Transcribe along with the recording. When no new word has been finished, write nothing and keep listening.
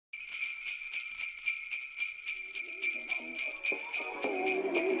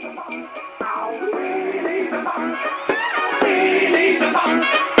funk. We need the funk.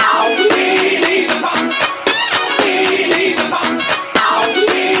 Ow, we need the funk. We need the funk. Ow, we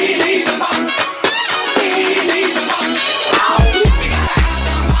need the funk. We need the funk. Ow, we gotta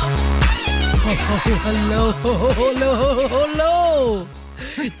have the funk. Hello.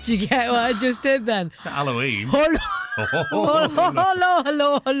 Did you get what I just did then? It's not Halloween. Hello.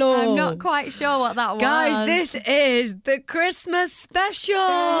 I'm not quite sure what that was. Guys, this is the Christmas special.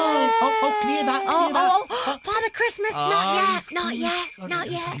 Oh, can you hear that? Father Christmas, not yet.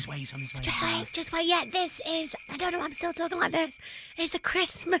 He's on his way. Just wait, this is, I don't know why I'm still talking like this. It's a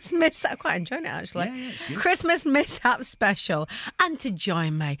Christmas mishap. I'm quite enjoying it, actually. Yeah, it's good. Christmas mishap special. And to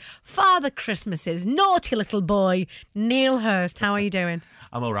join me, Father Christmas's naughty little boy, Neil Hurst. How are you doing?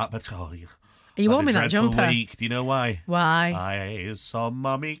 I'm all right, but Are you warm in that dreadful jumper? week. Do you know why? Why? I saw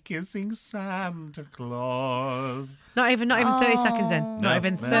Mummy kissing Santa Claus. Not even 30 seconds in. No, Not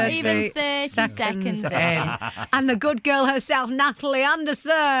even no. 30, Not even 30 seconds in. And the good girl herself, Natalie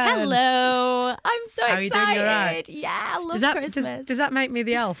Anderson. Hello. I'm so How are you excited. doing? You all right? Yeah, I love Does that, Christmas. does that make me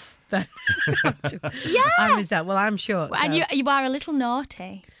the elf then? Yeah. I'm his elf. Well, I'm short. And so- you are a little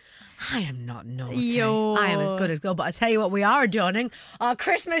naughty. I am not naughty. Yo. I am as good as gold. But I tell you what, we are adorning our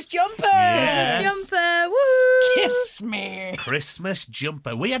Christmas jumpers. Yeah. Christmas jumper. Woo! Kiss me. Christmas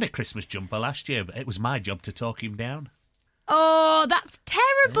jumper. We had a Christmas jumper last year, but it was my job to talk him down. Oh, that's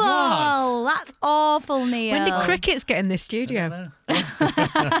terrible. What? That's awful, Neil. When did crickets get in this studio?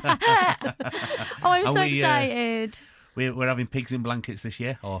 Oh, I'm Are so we, excited. We're having pigs in blankets this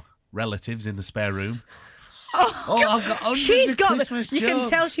year, or relatives in the spare room. I've got hundreds She's of got. Christmas You can jokes.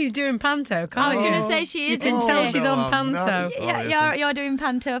 tell she's doing panto. Can't I was you? going to say she You is. can isn't tell she? she's no, on I'm panto. not. Yeah, you're doing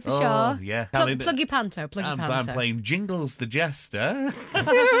panto for sure. Yeah. Plug your panto. Plug your I'm panto. playing Jingles the Jester.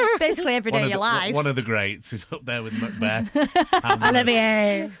 Basically every day of your life. One of the greats is up there with Macbeth.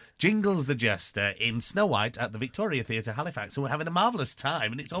 Olivier. Jingles the Jester in Snow White at the Victoria Theatre, Halifax. And we're having a marvellous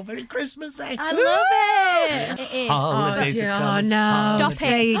time, and it's all very Christmassy. I love it. It is. Holidays are coming. no. Stop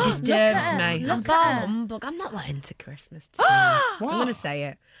Say it. it disturbs Look at me. her. Look I'm at her. humbug. I'm not that into Christmas. To be honest. I'm going to say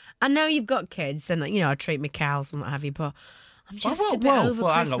it. I know you've got kids and, I treat my cows and what have you, but I'm just a bit over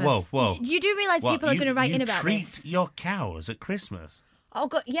hang Christmas. on, whoa. You do realise What, people are going to write you in about treat this. your cows at Christmas? Oh,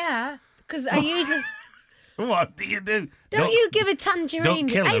 God, yeah. Because I usually... What do you do? Don't you give a tangerine. don't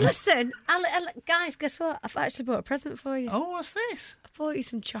kill Hey, them. listen. Guys, guess what? I've actually bought a present for you. Oh, what's this? I bought you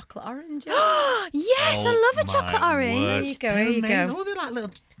some chocolate oranges. Yes, Oh, I love a my chocolate orange. word. Here you go, They're here you go. amazing. Oh, they're like little...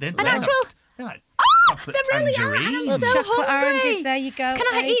 They're actual- They're like chocolate they really are. tangerines. I'm so chocolate hungry. oranges, there you go. Can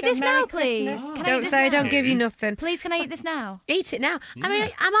I There you eat go. this Merry now, please? Christmas. Can I eat Don't this say I now? don't give you nothing. Please, can I eat this now? Eat it now. I mean,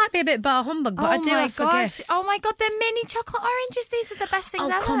 I might be a bit bar humbug, but I do my have for gosh. gifts. Oh my God, they're mini chocolate oranges. These are the best things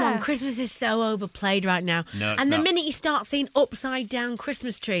Oh, ever. come on. Christmas is so overplayed right now. No, it's and the not. minute you start seeing upside down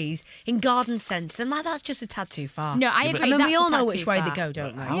Christmas trees in garden centres, then that's just a tad too far. No, I Yeah, but- agree. I mean, that's we a all know tad which too way far. they go,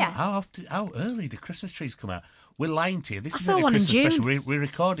 don't we? Yeah. How early do Christmas trees come out? We're lying to you. This I is saw a one in Christmas June. special. We're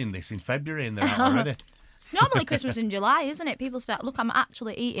recording this in February and they're out already. Normally Christmas in July, isn't it? People start, look, I'm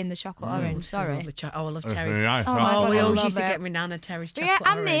actually eating the chocolate orange, sorry. I love Terry's. Yeah, Oh, right. my God, we I always love used to it. get my Nana Terry's But chocolate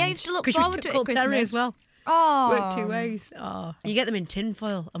yeah, and me, I orange. used to look 'Cause forward she's to it called at Terry Christmas. as well. Oh. Work two ways. Oh. You get them in tin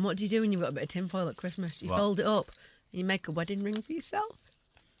foil. And what do you do when you've got a bit of tin foil at Christmas? You What? fold it up and you make a wedding ring for yourself.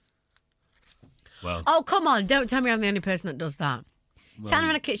 Well, Oh, come on. Don't tell me I'm the only person that does that. Standing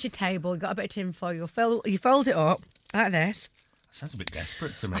on a kitchen table, you've got a bit of tin foil, you fold it up like this. sounds a bit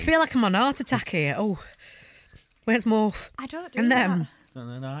desperate to me. I feel like I'm on a heart attack here. Oh, where's Morph? I don't do And that. them.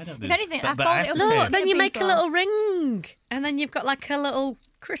 No, I don't do If anything, I but fold I it have up to to say- Look, then you make a people. little ring. And then you've got like a little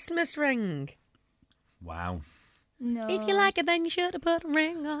Christmas ring. Wow. No. If you like it, then you should have put a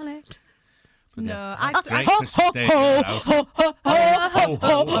ring on it. No. Great Christmas day at your house. Ho, ho, ho,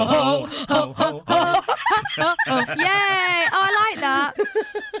 ho, ho, ho. Yay! Oh, I like that.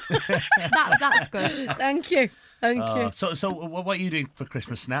 That's good. Thank you. Thank you. So what are you doing for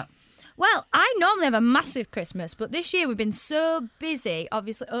Christmas, Snap? Well, I normally have a massive Christmas, but this year we've been so busy,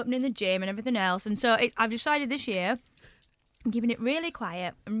 obviously opening the gym and everything else, and so I've decided this year I'm keeping it really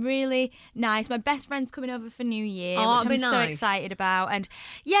quiet and really nice. My best friend's coming over for New Year, Oh, which I'm it'll be so nice. excited about. And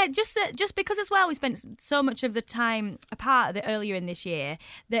yeah, just because as well we spent so much of the time apart earlier in this year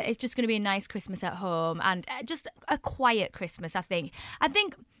that it's just going to be a nice Christmas at home and just a quiet Christmas. I think.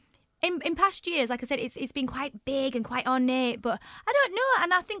 In past years, like I said, it's been quite big and quite ornate, but I don't know.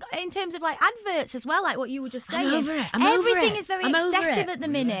 And I think in terms of like adverts as well, like what you were just saying, I'm over it. I'm over everything it. is very I'm over excessive it. at the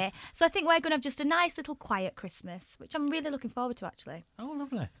minute. So I think we're going to have just a nice little quiet Christmas, which I'm really looking forward to actually. Oh,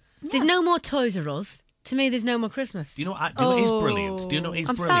 lovely. There's no more Toys R Us. To me, there's no more Christmas. Do you know what is brilliant? Do you know what is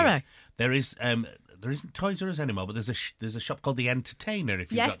I'm brilliant? sorry. There is there isn't Toys R Us anymore, but there's a shop called The Entertainer.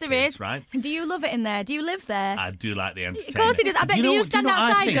 If you've Yes, got there kids, is. right? And do you love it in there? Do you live there? I do like The Of Entertainer. course he does. I bet you stand what I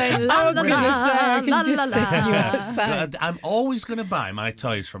outside think? going la la la la la la. I'm always going to buy my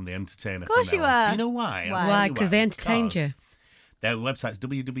toys from The Entertainer. Of course from you now on. are. Do you know why? I'll Why? tell Why? you Because they entertained Because you. Their website's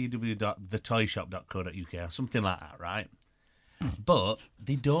www.thetoyshop.co.uk or something like that, right? But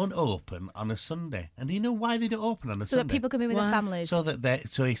they don't open on a Sunday. And do you know why they don't open on a So Sunday? that people can be with their families. So that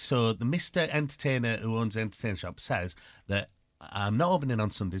so the Mr. Entertainer who owns the Entertainer shop says that I'm not opening on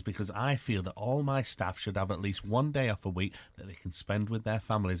Sundays because I feel that all my staff should have at least one day off a week that they can spend with their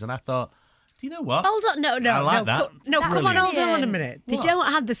families. And I thought, do you know what? Hold on, no, I like that. Come on, Brilliant. hold on a minute. They What? don't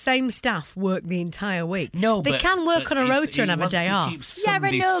have the same staff work the entire week. No, they but- can work but on a it's- rota and he have a wants day to off. keep Yeah, I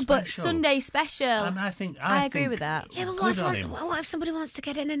Sunday know, but special. Sunday special. And I agree with that. Yeah, but Good on him. what if somebody wants to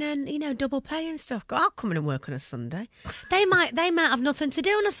get in and earn, double pay and stuff? I'll come in and work on a Sunday. They might have nothing to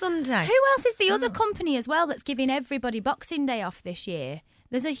do on a Sunday. Who else is the other company as well that's giving everybody Boxing Day off this year?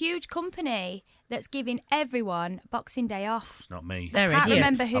 There's a huge company that's giving everyone Boxing Day off. It's not me. They're Can't idiots.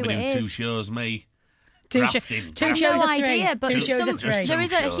 remember who I've been it doing 2 is. shows, me. Two Grafting. two I've shows no of three. idea, but Two shows some- of three. there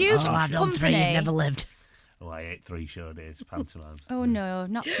is a shows. huge Oh, I've done three. company. You've never lived. Oh, I ate 3 show days, pantomime. Oh no,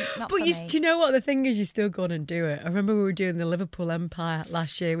 not But for do me. you know what the thing is? You still go on and do it. I remember we were doing the Liverpool Empire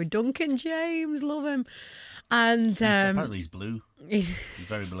last year with Duncan James. Love him. And Apparently he's blue. he's, He's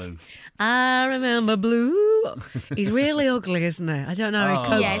very blue. I remember blue. He's really ugly, isn't he? I don't know. He Oh,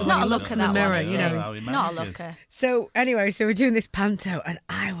 copes Yeah, it's when not he a looks looker, in the that mirror. one, is You it? know. how he It's not a manages. looker. So anyway, so we're doing this panto, and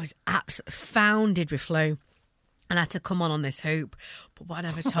I was absolutely founded with flu, and I had to come on this hoop. But what I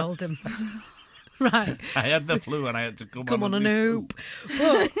never told him. Right. I had the flu and I had to come on on an this hoop.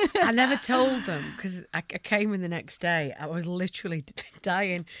 But I never told them because I came in the next day. I was literally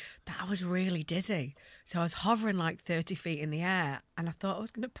dying that I was really dizzy. So I was hovering like 30 feet in the air and I thought I was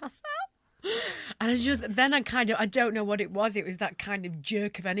going to pass out. And I don't know what it was. It was that kind of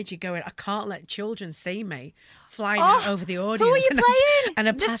jerk of energy going, I can't let children see me flying out over the audience. Who are you And I- playing? And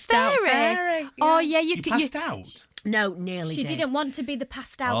I The passed out fairy. Oh yeah, You you passed out? No, nearly She did. didn't want to be the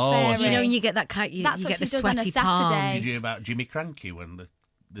passed out Oh, fairy. so You know, when you get that kind, you That's what get the she does on a sweaty Saturday. palms. Did you hear about Jimmy Cranky when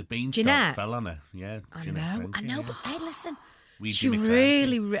the beanstalk Jeanette? fell on her? Yeah, I Jeanette know, Cranky, but hey, listen. Wee She Jimmy Cranky.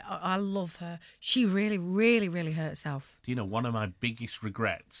 really, I love her. She really, really, really hurt herself. Do you know, one of my biggest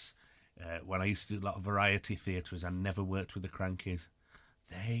regrets when I used to do a lot of variety theatre is I never worked with the Crankies.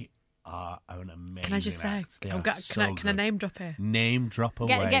 They are an amazing Can I just say? act. They Oh, are so can I good. name drop here? Name drop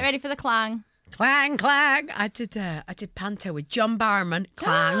away. Get ready for the clang. Clang, clang. I did panto with John Barrowman.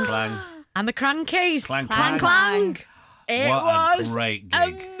 Clang. Clang. And the Crankies. Clang, clang, clang. clang. It What was a great gig.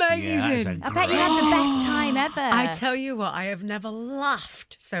 amazing. Yeah, it's a I bet you had the best time ever. I tell you what, I have never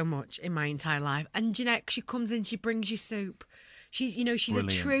laughed so much in my entire life. And Jeanette, she comes in, she brings you soup. She's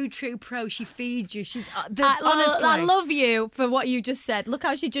Brilliant. a true pro. She feeds you. She's honestly. I love you for what you just said. Look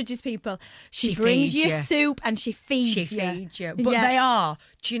how she judges people. She brings feeds you you. soup and she feeds She you. feeds you. But Yeah. they are,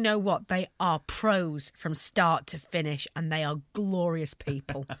 do you know what? They are pros from start to finish and they are glorious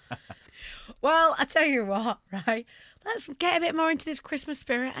people. Well, I tell you what, right? Let's get a bit more into this Christmas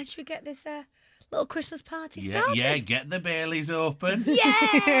spirit and should we get this little Christmas party started? Yeah, get the Baileys open. Yeah.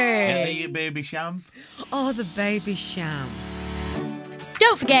 Get the baby sham. Oh, the baby sham.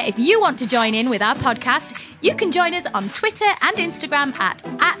 Don't forget, if you want to join in with our podcast, you can join us on Twitter and Instagram at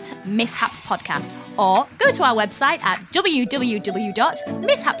MishapsPodcast or go to our website at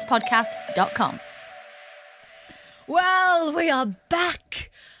www.mishapspodcast.com. Well, we are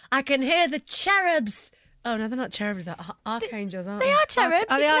back. I can hear the cherubs. Oh, no, they're not cherubs. They're archangels, aren't they? They are cherubs.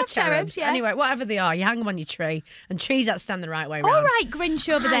 Oh, You they can are have cherubs, yeah. Anyway, whatever they are, you hang them on your tree. And trees that stand the right way round. All right,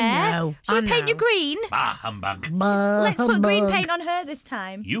 Grinch over I there. know, Shall we I paint you know. green? Bah, humbug. Let's put green paint on her this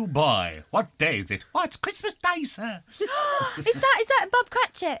time. You boy, what day is it? Oh, it's Christmas Day, sir. Is that Bob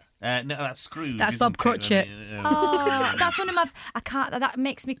Cratchit? No, that's Scrooge. That's isn't Bob Cratchit. Oh, that's one of my. I can't. That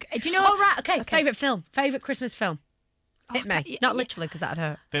makes me. Do you know? Oh, right, okay. Favourite film. Favourite Christmas film. Hit me. okay, Not yeah. literally, because that'd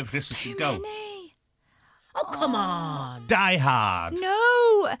hurt. Favourite Christmas Too go. many. Oh, come on. Die Hard.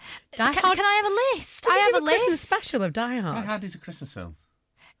 No. Die Can Hard? I have a list? Did I they have do a list. Christmas special of Die Hard. Die Hard is a Christmas film.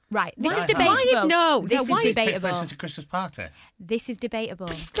 Right. This is Die Hard. debatable. No, This why is is It takes debatable. place at a Christmas party. This is debatable.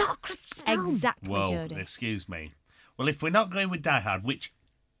 It's not a Christmas film. Exactly, Whoa, Jodie. excuse me. Well, if we're not going with Die Hard, which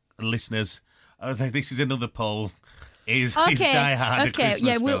listeners, this is another poll. Is Die Hard a Christmas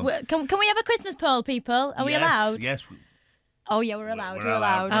yeah. film? Can we have a Christmas poll, people? Are we Yes, allowed? Yes. Oh yeah, we're allowed. We're We're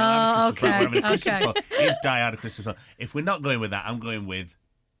allowed. We're allowed a Oh, Christmas film. We're having a Christmas okay. film. Is Die Hard a Christmas film? If we're not going with that, I'm going with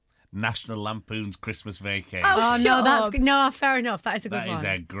National Lampoon's Christmas Vacation. Oh, Oh, shut no, that's up. no, fair enough. That is a good That one. is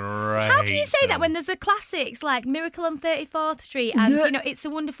a great. How can you say that film. when there's the classics like Miracle on 34th Street and It's a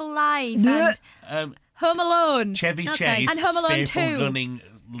Wonderful Life and Home Alone? Chevy Okay. Chase And Home Alone staple 2. gunning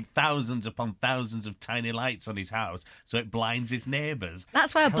thousands upon thousands of tiny lights on his house so it blinds his neighbours.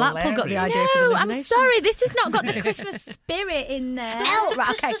 That's where Blackpool got the Hilarious. idea for the No, I'm Illuminations. sorry. This has not got the Christmas spirit in there. Elf, right,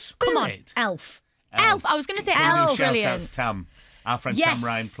 okay, Christmas come on, spirit. Elf. Elf. I was going to say Can we do Elf. shout out Brilliant. to Tam, our friend Yes. Tam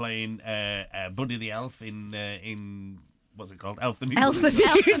Ryan playing Buddy the Elf in what's it called? Elf the Musical. Elf the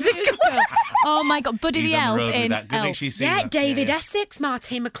Elf the musical. musical. Oh my God, Buddy He's the on Elf the road with in that. Good, Elf. she's seen Yeah, that. David Yeah. Essex,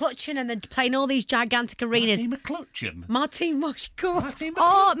 Martine McClutchan, and then playing all these gigantic arenas. Martine McClutchan. Martine Washington. Martine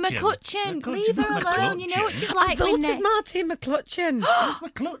Oh, McClutchan. McCutcheon. Leave her not alone. You know what McClutchan. she's I like thought with it's Martine McClutchan. Who's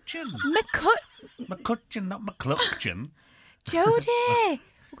McClutchan? McCutcheon, not McClutchan. Jodie.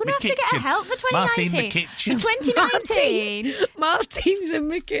 We're going to have to get her McKitchen. help for Martine 2019. McKitchen. For 2019, Martine's in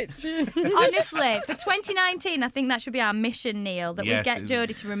my kitchen. honestly, for 2019, I think that should be our mission, Neil, that Yeah, we get to-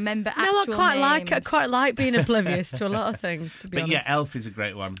 Jodie to remember No, I actual quite names. like. I quite like being oblivious to a lot of things. To be But honest. yeah, Elf is a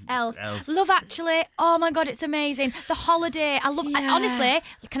great one. Elf. Love Actually. Oh my God, it's amazing. The Holiday. I love. Yeah. Honestly,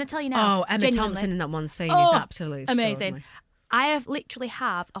 can I tell you now? Oh, Emma genuinely, Thompson in that one scene is Oh, absolutely amazing. extraordinary. I have literally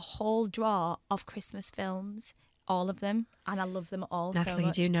have a whole drawer of Christmas films, all of them, and I love them all so Natalie,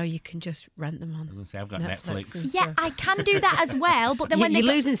 much. you do know you can just rent them on. I was gonna say, I've got Netflix Netflix. and Yeah, I can do that as well, but then when You're they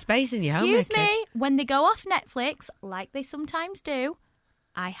go, losing space in your home. excuse Mickey. me, when they go off Netflix, like they sometimes do,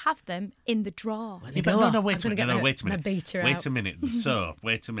 I have them in the drawer. Yeah, but Go no, on. no, I'm wait a gonna minute. get No, my- wait a my minute. beater Wait out. a minute. So,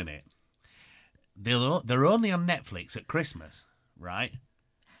 wait a minute. They're only on Netflix at Christmas, right?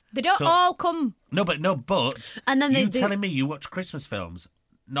 They don't So- all come. No, but And then they you do- telling me you watch Christmas films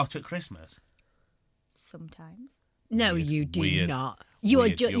not at Christmas? Sometimes. No, Weird, you do weird, not. You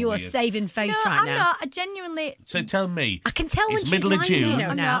weird, are you're you are weird. saving face No, right I'm now. not. I genuinely. So tell me. I can tell when it's she's middle of lying, June. you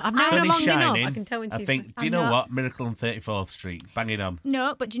know, now. I've known her Sun is long enough. shining. I can tell when I she's think. Do you I'm know not- what? Miracle on 34th Street. Bang it on.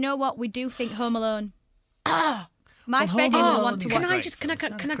 No, but do you know what? We do think Home Alone. My Well, Freddie Home will Alone want to is watch. Can I great just film. It's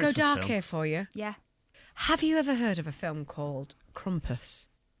not a can I go Christmas dark film. here for you? Yeah. Have you ever heard of a film called Krampus?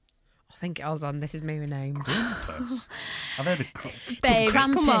 I think hold on, this is me name. Krampus. I've heard of Babe,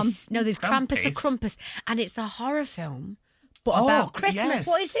 Krampus. come on. No, there's Krampus or Krampus? Krampus, and it's a horror film, but Oh, about Christmas. yes.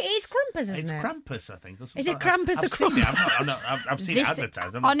 What is it? It's Krampus, isn't It's it? Krampus, I think. Or Is something it like that. Krampus or I've seen it. Krampus? I've seen This- it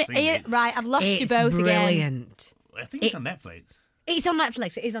advertised. I've not seen it. Right, I've lost It's you both again. brilliant. I think it's on Netflix. It's on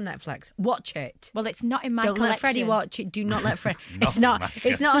Netflix. It is on Netflix. Watch it. Well, it's not in my Don't collection. let Freddie watch it. Do not let Freddie. not It's in not. my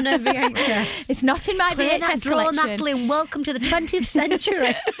It's not on a VHS. It's not in my Clear that VHS drawer, collection. Natalie, and welcome to the 20th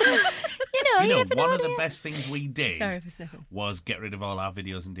century. You know, Do you know, never one know, of the do you? best things we did Sorry for sniffing. was get rid of all our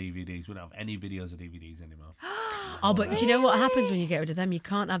videos and DVDs. We don't have any videos or DVDs anymore. Oh, but do you know what happens when you get rid of them? You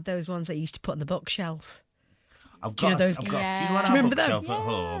can't have those ones that you used to put on the bookshelf. I've Do you got, know those- I've got a few Yeah. on Do you our remember them? bookshelf at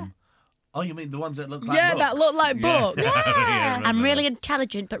home. Oh, you mean the ones that look like Yeah, books? that look like books. Yeah, I remember I'm really them.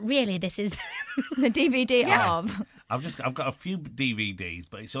 intelligent, but really this is... The DVD of. I've got a few DVDs,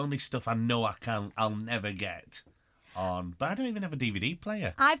 but it's only stuff I know I'll never get on. But I don't even have a DVD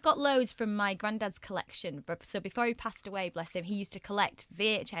player. I've got loads from my granddad's collection. So before he passed away, bless him, he used to collect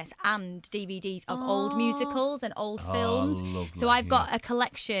VHS and DVDs of old musicals and old films. lovely, So I've got a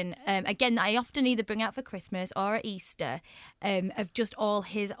collection, again, that I often either bring out for Christmas or at Easter, of just all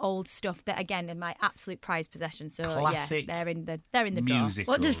his old stuff that, again, are my absolute prized possession. So Classic yeah, they're in the drawer. Musicals.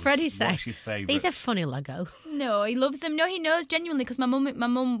 What does Freddie say? What's your favourite? These are funny Lego. No, he loves them. No, he knows genuinely because my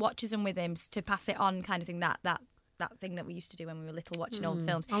mum watches them with him to pass it on, kind of thing. That thing that we used to do when we were little, watching old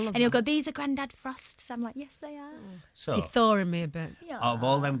films. I love And he'll that. go, "These are Grandad Frosts." I'm like, "Yes, they are." So, You're thawing me a bit. Yeah. of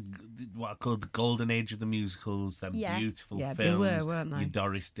all them, what I call the golden age of the musicals, them Yeah. beautiful Yeah, they films, were, weren't they? your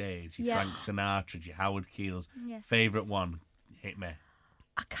Doris Days, your Yeah. Frank Sinatra, your Howard Keels. Yeah. Favourite one? Hit me.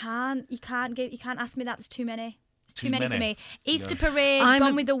 I can't. You can't ask me that. There's too many. It's too Too many for many. me. Easter Yeah. Parade, I'm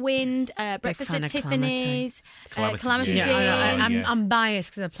Gone a with the Wind, Breakfast fan at of Calamity. Tiffany's, Calamity Calamity Jane. Jane. Yeah, I'm, yeah. I'm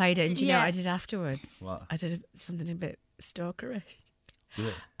biased because I played it, and do you know what Yeah. I did afterwards? What? I did something a bit stalkerish. Do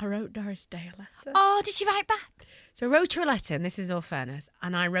it. I wrote Doris Day a letter. Oh, did you write back? So I wrote her a letter, and this is all fairness,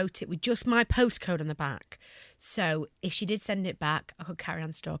 and I wrote it with just my postcode on the back. So if she did send it back, I could carry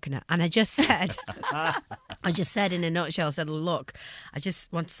on stalking her. And I just said, in a nutshell, I said, look, I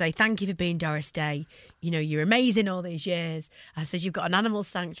just want to say thank you for being Doris Day. You know, you're amazing all these years. I said, you've got an animal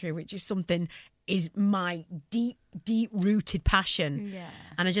sanctuary, which is something is my deep, deep-rooted passion. Yeah.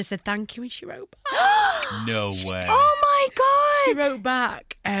 And I just said thank you, and she wrote back. No way. Oh my She God! wrote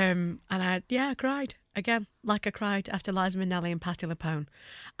back, and I cried again, like I cried after Liza Minnelli and Patti LuPone.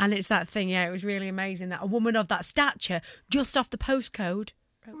 And it's that thing, it was really amazing that a woman of that stature, just off the postcode,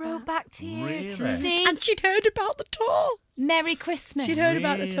 Wrote back to you. Really? See, And she'd heard about the tour. Merry Christmas. She'd heard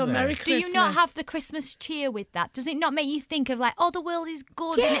about the tour. Really? Merry Do Christmas. you not have the Christmas cheer with that? Does it not make you think of like, oh, the world is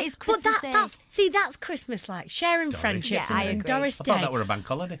good and it is but Christmas? that's Christmas, like sharing friendships Yeah, I and agree. Doris I Day. thought that were a bank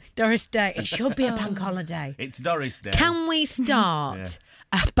holiday. Doris Day. It should be a bank holiday. It's Doris Day. Can we start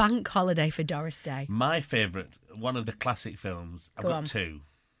a bank holiday for Doris Day? My favourite, one of the classic films. I've got on. two.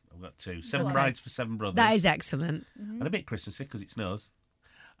 Seven Brides for Seven Brothers. That is excellent. And a bit Christmassy because it snows.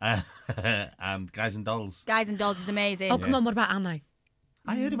 And Guys and Dolls. Guys and Dolls is amazing. Oh, come on, what about Annie?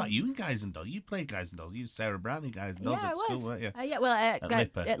 I heard about you in Guys and Dolls. You played Guys and Dolls. You were Sarah Brown in Guys and Dolls Yeah, at I school, was. weren't you? Yeah, well, At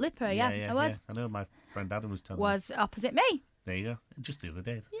Lipper. At Lipper, yeah, I was. Yeah. I know my friend Adam was telling me. Was opposite me. There you go. Just the other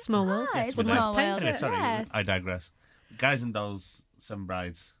day. Small World. Ah, it's a With nice small paint. world. Anyway, sorry, Yes. I digress. Guys and Dolls, Seven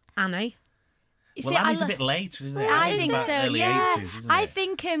Brides. Annie. You Well, see, Annie's I a bit later, isn't it? I Annie's think about so. Early Yeah, 80s, isn't I it?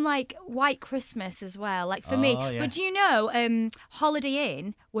 think like White Christmas as well. Like for me, yeah. but do you know, Holiday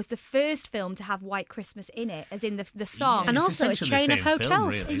Inn was the first film to have White Christmas in it, as in the song. Yeah, And it's also a essentially the chain of same film,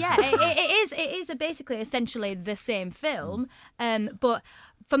 hotels. really, Yeah, isn't it? it is basically essentially the same film. But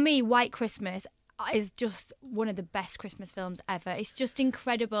for me, White Christmas is just one of the best Christmas films ever. It's just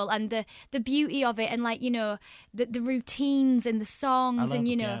incredible, and the beauty of it, and like, you know, the routines and the songs, I love and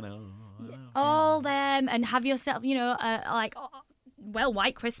you the know, piano. all them, and have yourself, you know, like, well,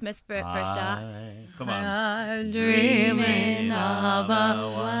 White Christmas for a start. Come on. I'm dreaming of a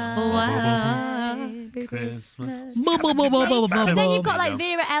Christmas. But then you've got like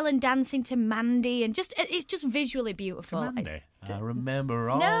Vera Ellen dancing to Mandy, and just it's just visually beautiful. Monday. I remember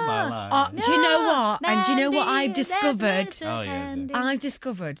all No. my life. Do you know what? And do you know what Mandy, I've discovered? Oh, yeah, yeah. I've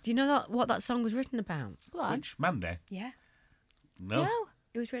discovered. Do you know what that song was written about? Go on. Which Monday? Yeah. No. No.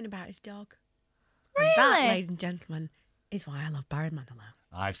 It was written about his dog. Really? And that, ladies and gentlemen, is why I love Barry Manilow.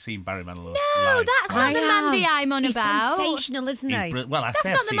 I've seen Barry Manilow. No, live that's twice. not the Mandy I'm on He's about. sensational, isn't He's he? well, I That's say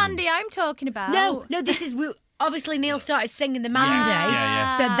not I've the seen Mandy I'm talking about. No, this is obviously Neil started singing the Mandy, yeah.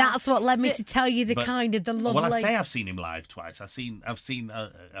 so that's what led me So- to tell you the but- kind of the lovely. Well, I say I've seen him live twice. I've seen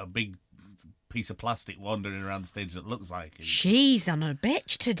a big piece of plastic wandering around the stage that looks like him. She's on a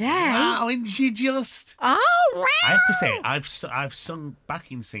bitch today. Wow, isn't she just? Oh, wow. I have to say, I've sung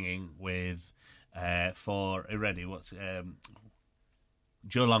backing singing with for already. What's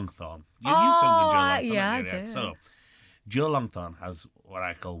Joe Longthorne? You've sung with Joe Longthorne, yeah, haven't you? I do. So Joe Longthorne has what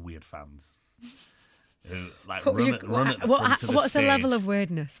I call weird fans. Who like What was run, your- run at the front of the what's stage. the level of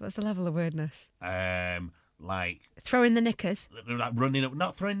weirdness? What's the level of weirdness? Like Throwing the knickers. running up,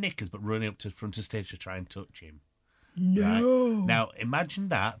 not throwing knickers, but running up to front of stage to try and touch him. No. Right? Now imagine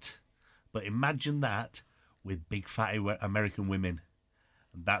that, but imagine that with big fatty American women.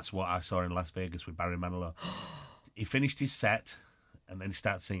 And that's what I saw in Las Vegas with Barry Manilow. He finished his set, and then he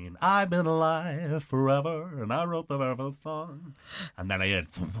started singing, "I've been alive forever, and I wrote the very first song." And then I heard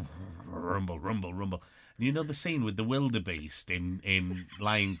rumble, rumble, rumble. And you know the scene with the wildebeest in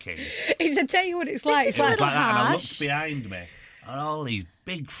Lion King? It's I tell you what it's like. It's It was like like that, and I harsh. looked behind me, and all these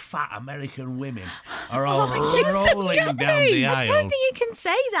big fat American women are all you're so rolling down gutty. the I don't aisle think you can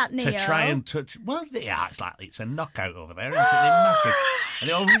say that, Neil. to try and touch. Well, they are. It's like it's a knockout over there, isn't it? They're massive, and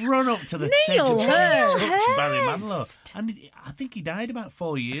they all run up to the stage and try and touch Barry Manilow. And I think he died about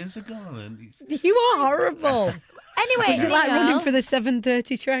 4 years ago. And you are horrible. Anyway, Is it like Neil, running for the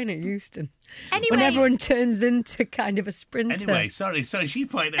 7:30 train at Euston? Anyway, When everyone turns into kind of a sprinter. anyway, sorry, she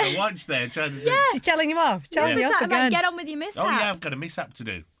pointed at a watch there, trying to say, She's telling him off. She's telling me off like, again. get on with your mishap. "Oh yeah, I've got a mishap to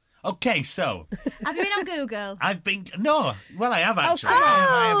do." Okay, so Have you been on Google? I've been well, I have actually. come on.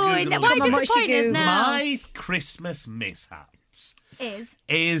 I have Oh, Googled why it. Come on, what's your disappoint us Google? now? My Christmas mishaps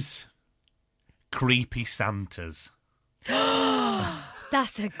is creepy Santas.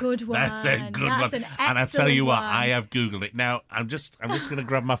 That's a good one. That's a good That's one. an And I tell you excellent what, one. I have Googled it. Now I'm just going to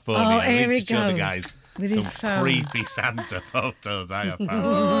grab my phone Oh, here. I here need he to show the goes guys with some his phone. creepy Santa photos I have found.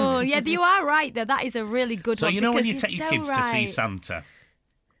 Oh, yeah, you are right, though. That is a really good So one. you know when because you take you're your kids so to see right. Santa?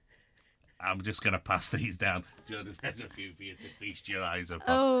 I'm just going to pass these down. Jordan, there's a few for you to feast your eyes upon.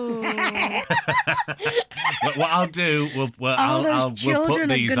 Oh, But what I'll do, All those we'll put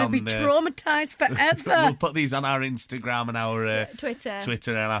children are these going to on be traumatized forever. We'll put these on our Instagram and our Twitter.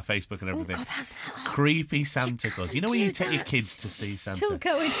 and our Facebook and everything. Creepy Santa Claus. You know when you take your kids to see Santa? still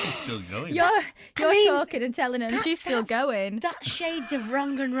going. She's still going. You're mean, talking and telling her, and she's still going. That shades of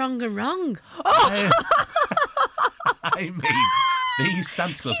wrong and wrong and wrong. I mean, these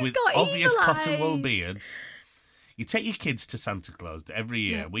Santa Claus He's with got obvious evil cotton wool eyes. beards. You take your kids to Santa Claus every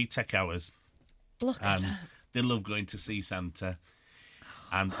year. We take ours, Look at and that. they love going to see Santa.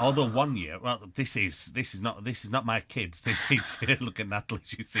 And although one year, well, this is not my kids. This is look at Natalie.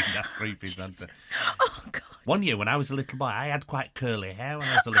 She's seen that creepy Santa. Oh God! One year when I was a little boy, I had quite curly hair when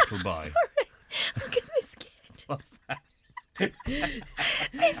I was a little boy. Sorry, look at this kid. What's that?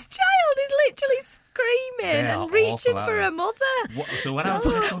 This child is literally screaming They are and reaching awful, for aren't her mother. What, so when I was a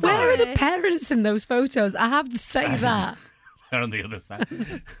little boy, Where are the parents in those photos? I have to say that. they're on the other side.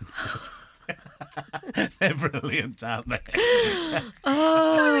 They're brilliant, aren't they?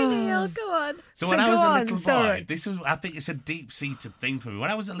 Sorry, Neil. Go on. So when So I was go a on, little boy, sorry. I think it's a deep-seated thing for me.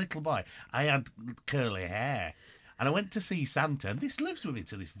 When I was a little boy, I had curly hair. And I went to see Santa, and this lives with me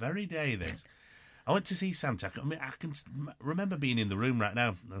to this very day, this. I went to see Santa. I mean, I can remember being in the room right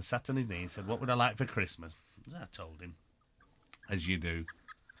now, and I sat on his knee and said, "What would I like for Christmas?" So I told him, as you do.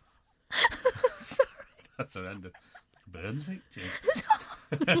 Sorry. That's horrendous. Burns victim.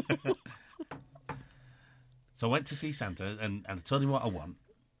 So I went to see Santa, and I told him what I want.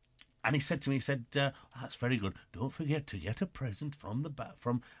 And he said to me, "That's very good. Don't forget to get a present from the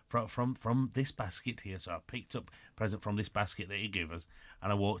from this basket here." So I picked up a present from this basket that he gave us,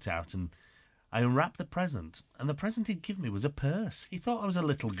 and I walked out and I unwrapped the present. And the present he'd given me was a purse. He thought I was a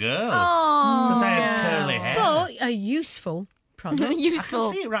little girl because I had curly hair. But a useful product. I can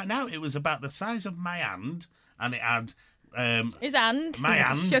Useful. see it right now. It was about the size of my hand, and it had His hand. My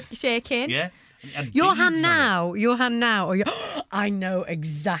hand. Shaking. yeah. it had Your beads hand on it. now. Your hand now. Or I know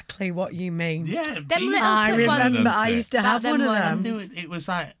exactly what you mean. Yeah, Them beads little I on clip it. remember. ones. I used to About have them one of ones. them. I knew it was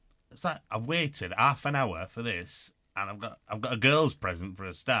like I waited half an hour for this, and I've got a girl's present for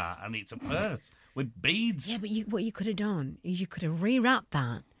a start, and it's a purse with beads. Yeah, but what you could have done is you could have rewrapped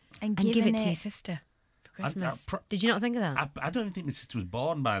that And give given it to it- your sister for Christmas. pro- Did you not think of that? I don't even think my sister was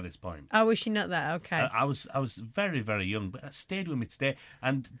born by this point. Oh, was she not that? Okay. I was very, very young, but it stayed with me today.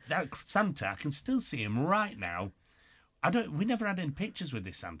 And that Santa, I can still see him right now. We never had any pictures with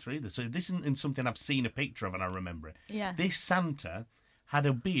this Santa either, so this isn't something I've seen a picture of and I remember it. Yeah. This Santa had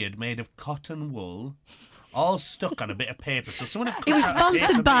a beard made of cotton wool, all stuck on a bit of paper. So someone had It was cut out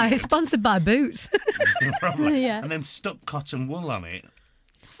a paper sponsored by Boots. beard, probably, Yeah. and then stuck cotton wool on it.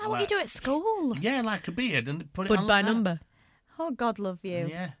 Is that what you do at school? Yeah, like a beard, and put it But on by like that. number. Oh, God love you.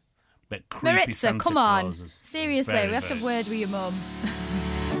 Yeah. But creepy Maritza, Santa come on. Clauses. Seriously, Very, we have to have very- word with your mum.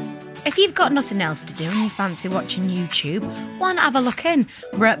 If you've got nothing else to do and you fancy watching YouTube, why not have a look in?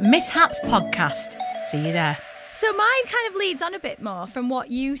 We're at Mishaps Podcast. See you there. So mine kind of leads on a bit more from what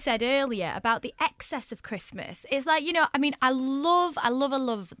you said earlier about the excess of Christmas. It's like, I mean, I love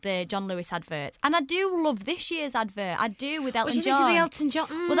the John Lewis adverts. And I do love this year's advert. I do with Elton Was you John. into the Elton John?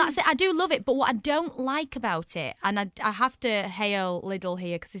 Well, that's it. I do love it. But what I don't like about it, and I have to hail Lidl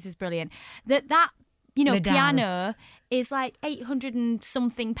here because this is brilliant, that Lidl. piano is like 800 and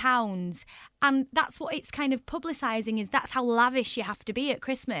something pounds, and that's what it's kind of publicising, is that's how lavish you have to be at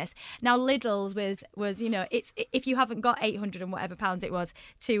Christmas. Now Lidl's was it's, if you haven't got 800 and whatever pounds it was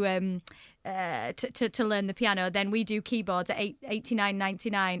to learn the piano, then we do keyboards at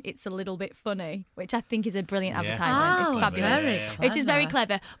 $89.99. It's a little bit funny, which I think is a brilliant Yeah. advertisement. Oh, It's fabulous. very Which is very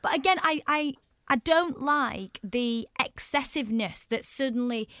clever. clever. But again, I don't like the excessiveness that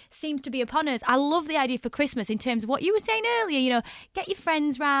suddenly seems to be upon us. I love the idea for Christmas in terms of what you were saying earlier, get your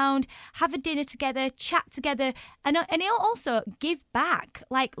friends round, have a dinner together, chat together, and also give back.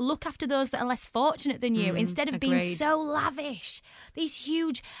 Like, look after those that are less fortunate than you instead of being agreed. so lavish. These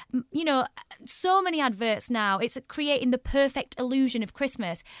huge, so many adverts now. It's creating the perfect illusion of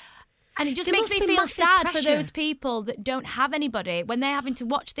Christmas. And it just There makes must me be feel massive sad for pressure. those people that don't have anybody when they're having to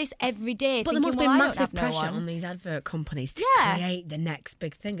watch this every day. But there must be thinking, well, I don't massive have no pressure one. on these advert companies to Yeah. create the next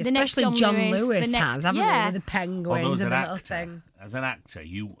big thing, The next especially John John Lewis, Lewis the next- has, haven't yeah. they, with the penguins Although as and an the little actor,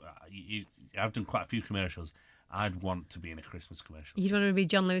 thing. I've done quite a few commercials. I'd want to be in a Christmas commercial. You'd want to be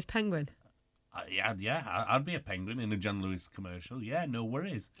John Lewis Penguin? I'd be a penguin in a John Lewis commercial. Yeah, no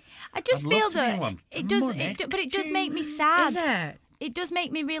worries. I just I'd feel love to be that one. it does, Money. but it does make me sad. Is it? It does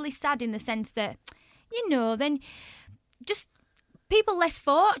make me really sad in the sense that, then just people less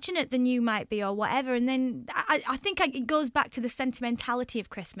fortunate than you might be or whatever. And then I think it goes back to the sentimentality of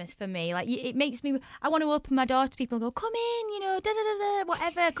Christmas for me. Like, it makes me, I want to open my door to people and go, come in,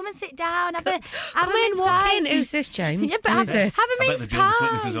 whatever, come and sit down, have a Come in, mince walk pie. in. Who's this, James? Yeah, but Who's have, this? have a I bet mince the Jehovah's pie.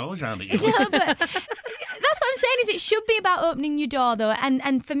 Witnesses always round at you. No, but that's what I'm saying is, it should be about opening your door, though.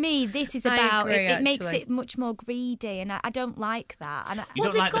 And for me, this is I about agree, it makes actually. it much more greedy, and I don't like that. And You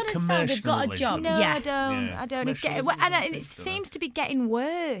don't like the they've got a commercialism. job. no, Yeah. I don't. Yeah, I don't. It's getting, commercialism and isn't it good for seems to be getting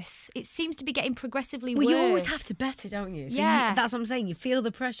worse. It seems to be getting progressively Well, worse. you always have to better, don't you? So Yeah. that's what I'm saying. You feel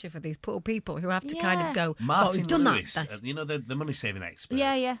the pressure for these poor people who have to kind Yeah. of go, Martin we've done Lewis, that. you know, the money saving expert.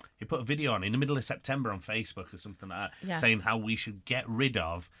 Yeah. He put a video on in the middle of September on Facebook or something like that, Yeah. saying how we should get rid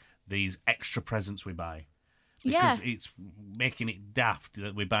of these extra presents we buy. Yeah. Because it's making it daft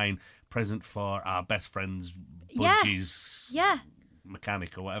that we're buying present for our best friend's Yeah. Budgie's Yeah.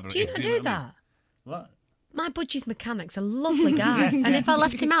 mechanic or whatever Do you it is. not know do what I mean? that? What? My Budgie's mechanic's a lovely guy. And if I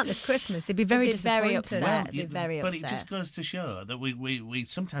left him out this Christmas, he'd be very He'd be very disappointed. upset. They're very but it upset. just goes to show that we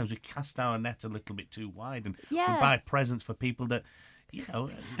sometimes we cast our net a little bit too wide and Yeah. we buy presents for people that, you know.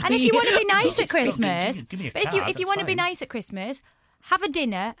 And if you want to be nice at Just give me- Christmas, give me a but if card, you that's want to be fine. nice at Christmas, have a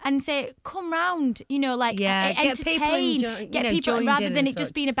dinner and say, come round, you know, like Yeah, get people entertain, you know, people joined rather in than and it just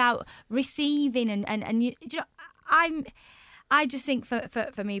such. being about receiving and you know, I just think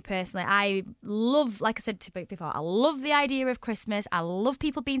for me personally, I love, like I said to you before, I love the idea of Christmas. I love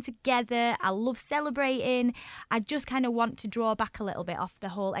people being together. I love celebrating. I just kind of want to draw back a little bit off the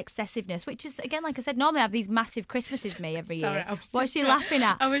whole excessiveness, which is, again, like I said, normally I have these massive Christmases me every year. Sorry, I was What's just she trying- laughing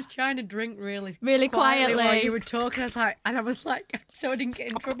at? I was trying to drink really Quietly. while you were talking. I was like, so I didn't get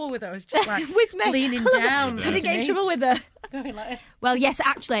in trouble with it. I was just like With me. leaning I love it. down. So I didn't get in to me. trouble with her. Going like, Well, yes,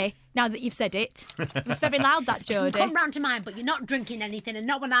 actually, now that you've said it, it was very loud, that, Jodie. Come round to mine, but you're not drinking anything and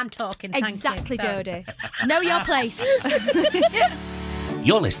not when I'm talking. Thank you. Exactly, So- Jodie. Know your place.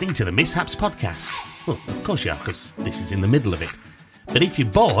 You're listening to the Mishaps podcast. Well, of course you are, because this is in the middle of it. But if you're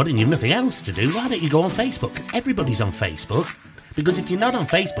bored and you've nothing else to do, why don't you go on Facebook? Because everybody's on Facebook. Because if you're not on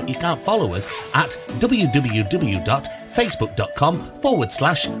Facebook, you can't follow us at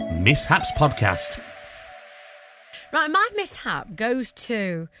www.facebook.com/mishapspodcast. right, my mishap goes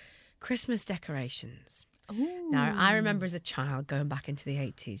to Christmas decorations. Now, I remember as a child going back into the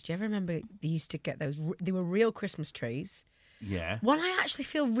 80s. Do you ever remember they used to get those? They were real Christmas trees. Yeah. One, I actually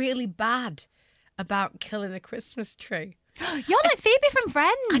feel really bad about killing a Christmas tree. You're like Phoebe from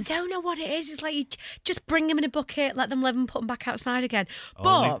Friends. I don't know what it is. It's like you just bring them in a bucket, let them live and put them back outside again.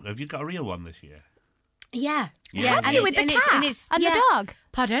 Oh, But have you got a real one this year? yeah, Yeah. Have you with the cat and the dog?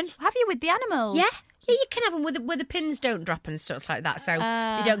 Pardon? Have you with the animals? Yeah. Yeah, you can have them where the pins don't drop and stuff like that, so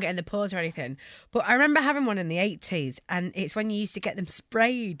they don't get in the paws or anything. But I remember having one in the 80s, and it's when you used to get them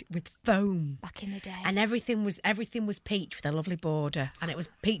sprayed with foam. Back in the day. And everything was peach with a lovely border, and it was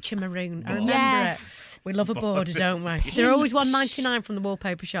peach and maroon. I remember Yes. it. We love a border, don't we? They're always $1.99 from the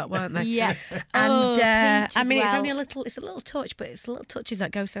wallpaper shop, weren't they? Yeah. And Oh, peach I as mean, it's well. only a little touch, but it's the little touches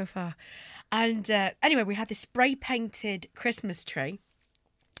that go so far. And anyway, we had this spray painted Christmas tree,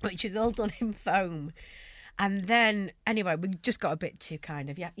 which was all done in foam. And then, anyway, we just got a bit too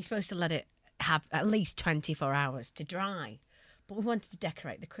you're supposed to let it have at least 24 hours to dry. But we wanted to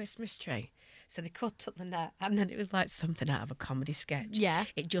decorate the Christmas tree. So they cut up the net, and then it was like something out of a comedy sketch. Yeah.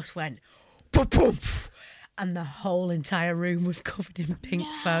 It just went, poof, poof, and the whole entire room was covered in pink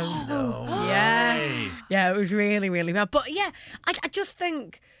foam. Yeah. Yeah, it was really, really bad. But yeah, I just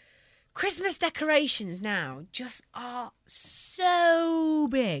think Christmas decorations now just are so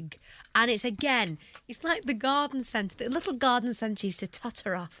big. And it's like the garden centre. The little garden centre used to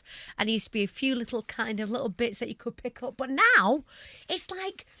totter off, and there used to be a few little little bits that you could pick up. But now it's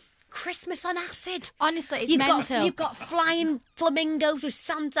like Christmas on acid. Honestly, it's You've mental. got flying flamingos with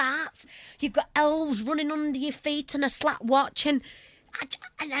Santa hats. You've got elves running under your feet and a slap watch, and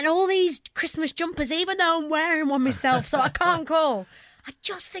all these Christmas jumpers. Even though I'm wearing one myself, so I can't call. I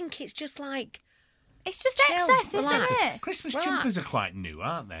just think it's just like. It's just Chill, excess, relax. isn't it? Christmas Relax. jumpers are quite new,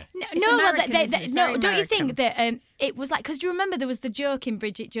 aren't they? No, It's well, American, isn't it? It's very don't you think American. that it was like, because do you remember there was the joke in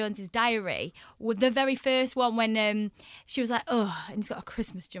Bridget Jones's Diary, with the very first one when she was like, oh, and he's got a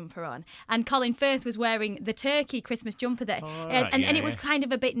Christmas jumper on, and Colin Firth was wearing the turkey Christmas jumper that, right, and it yeah, was yeah. kind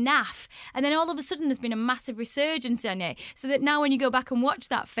of a bit naff, and then all of a sudden there's been a massive resurgence on it, so that now when you go back and watch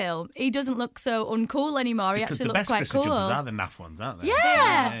that film, he doesn't look so uncool anymore. He Because actually the looks best quite Christmas cool. jumpers are the naff ones, aren't they?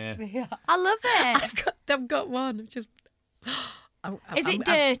 Yeah. yeah. I love it. I've got one. Which is. Is it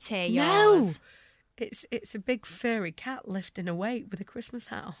dirty? No. Yours? It's a big furry cat lifting a weight with a Christmas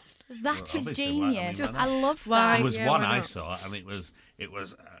hat on. That is obviously, why- I mean, genius. why not? I love Why? that. There was Yeah, one why I not? saw, and it was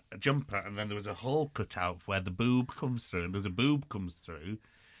a jumper, and then there was a hole cut out where the boob comes through, and there's a boob comes through,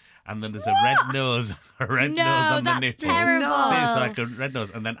 and then there's a red nose, No, on the that's nipple. terrible. So it's like a red nose,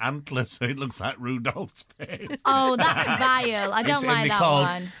 and then antlers, so it looks like Rudolph's face. Oh, that's vile. I don't And like they that called-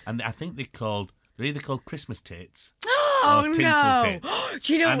 one. And I think they're either called Christmas tits Oh, Or tinsel no. tits.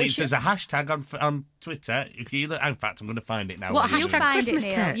 Do you know And what we if should... there's a hashtag on Twitter, if you look, in fact, I'm going to find it now. What You hashtag? find Christmas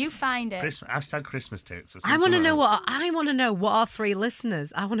it, Neil. tits. You find it. Hashtag Christmas tits. Or I want to something know like what our 3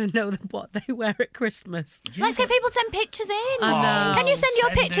 listeners. I want to know what they wear at Christmas. Let's get people to send pictures in. I know. Can you send your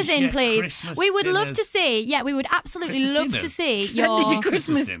Send us pictures in, your please? Christmas We would love to dinners. see. Yeah, we would absolutely Christmas love to dinners. see Send us your. your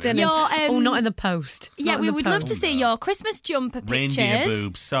Christmas dinner. dinner. Your, Oh, not in the post. Yeah, Not in we the would love to post. see your Christmas jumper pictures. Reindeer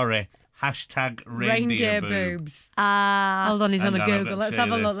boobs. Sorry. Hashtag Reindeer boob. boobs. Ah, Hold on, he's on hang a on, I've Google. got to Let's show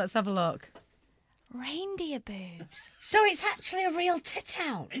have a you look. this. Let's have a look. reindeer boobs. So it's actually a real tit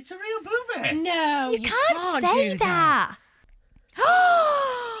out. It's a real boobie. No, You can't say do that.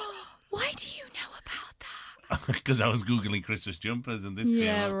 Why do you know about that? Because I was Googling Christmas jumpers and this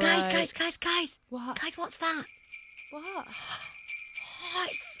Yeah, came up. right. Guys. What? Guys, what's that? What? Oh,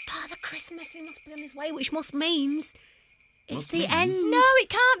 it's Father Christmas. He must be on his way, which means it's Must the means? end. No, it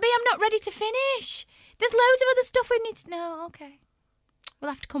can't be. I'm not ready to finish. There's loads of other stuff we need to know. Okay. We'll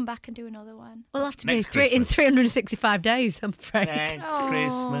have to come back and do another one. We'll have to Be Next in Christmas. 365 days, I'm afraid. Next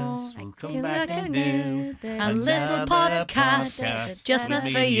Christmas we'll come back and do A little podcast just meant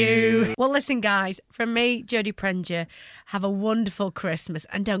for you. Well, listen, guys, from me, Jodie Prenger, have a wonderful Christmas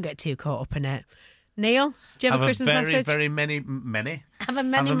and don't get too caught up in it. Neil, do you have a Christmas very, message? very many. Have a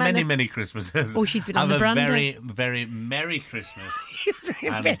many. Christmases. Oh, she's been on have the a brandy. very, very Merry Christmas.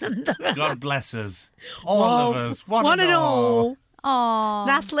 been and on the- God bless us, all of us, one and all. Oh,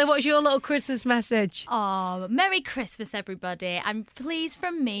 Natalie, what's your little Christmas message? oh, Merry Christmas, everybody. And please,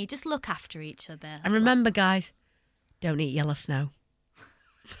 from me, just look after each other. And remember, guys, don't eat yellow snow.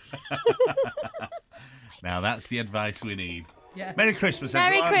 Now that's the advice we need. Yeah. Merry Christmas,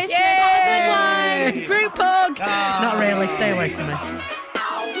 Merry everyone. Christmas. Have a good one. Group hug! Not really, stay away from me.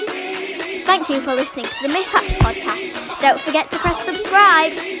 Thank you for listening to the Mishaps Podcast. Don't forget to press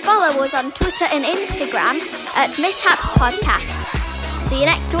subscribe. Follow us on Twitter and Instagram at Mishaps Podcast. See you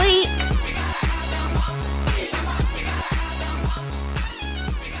next week.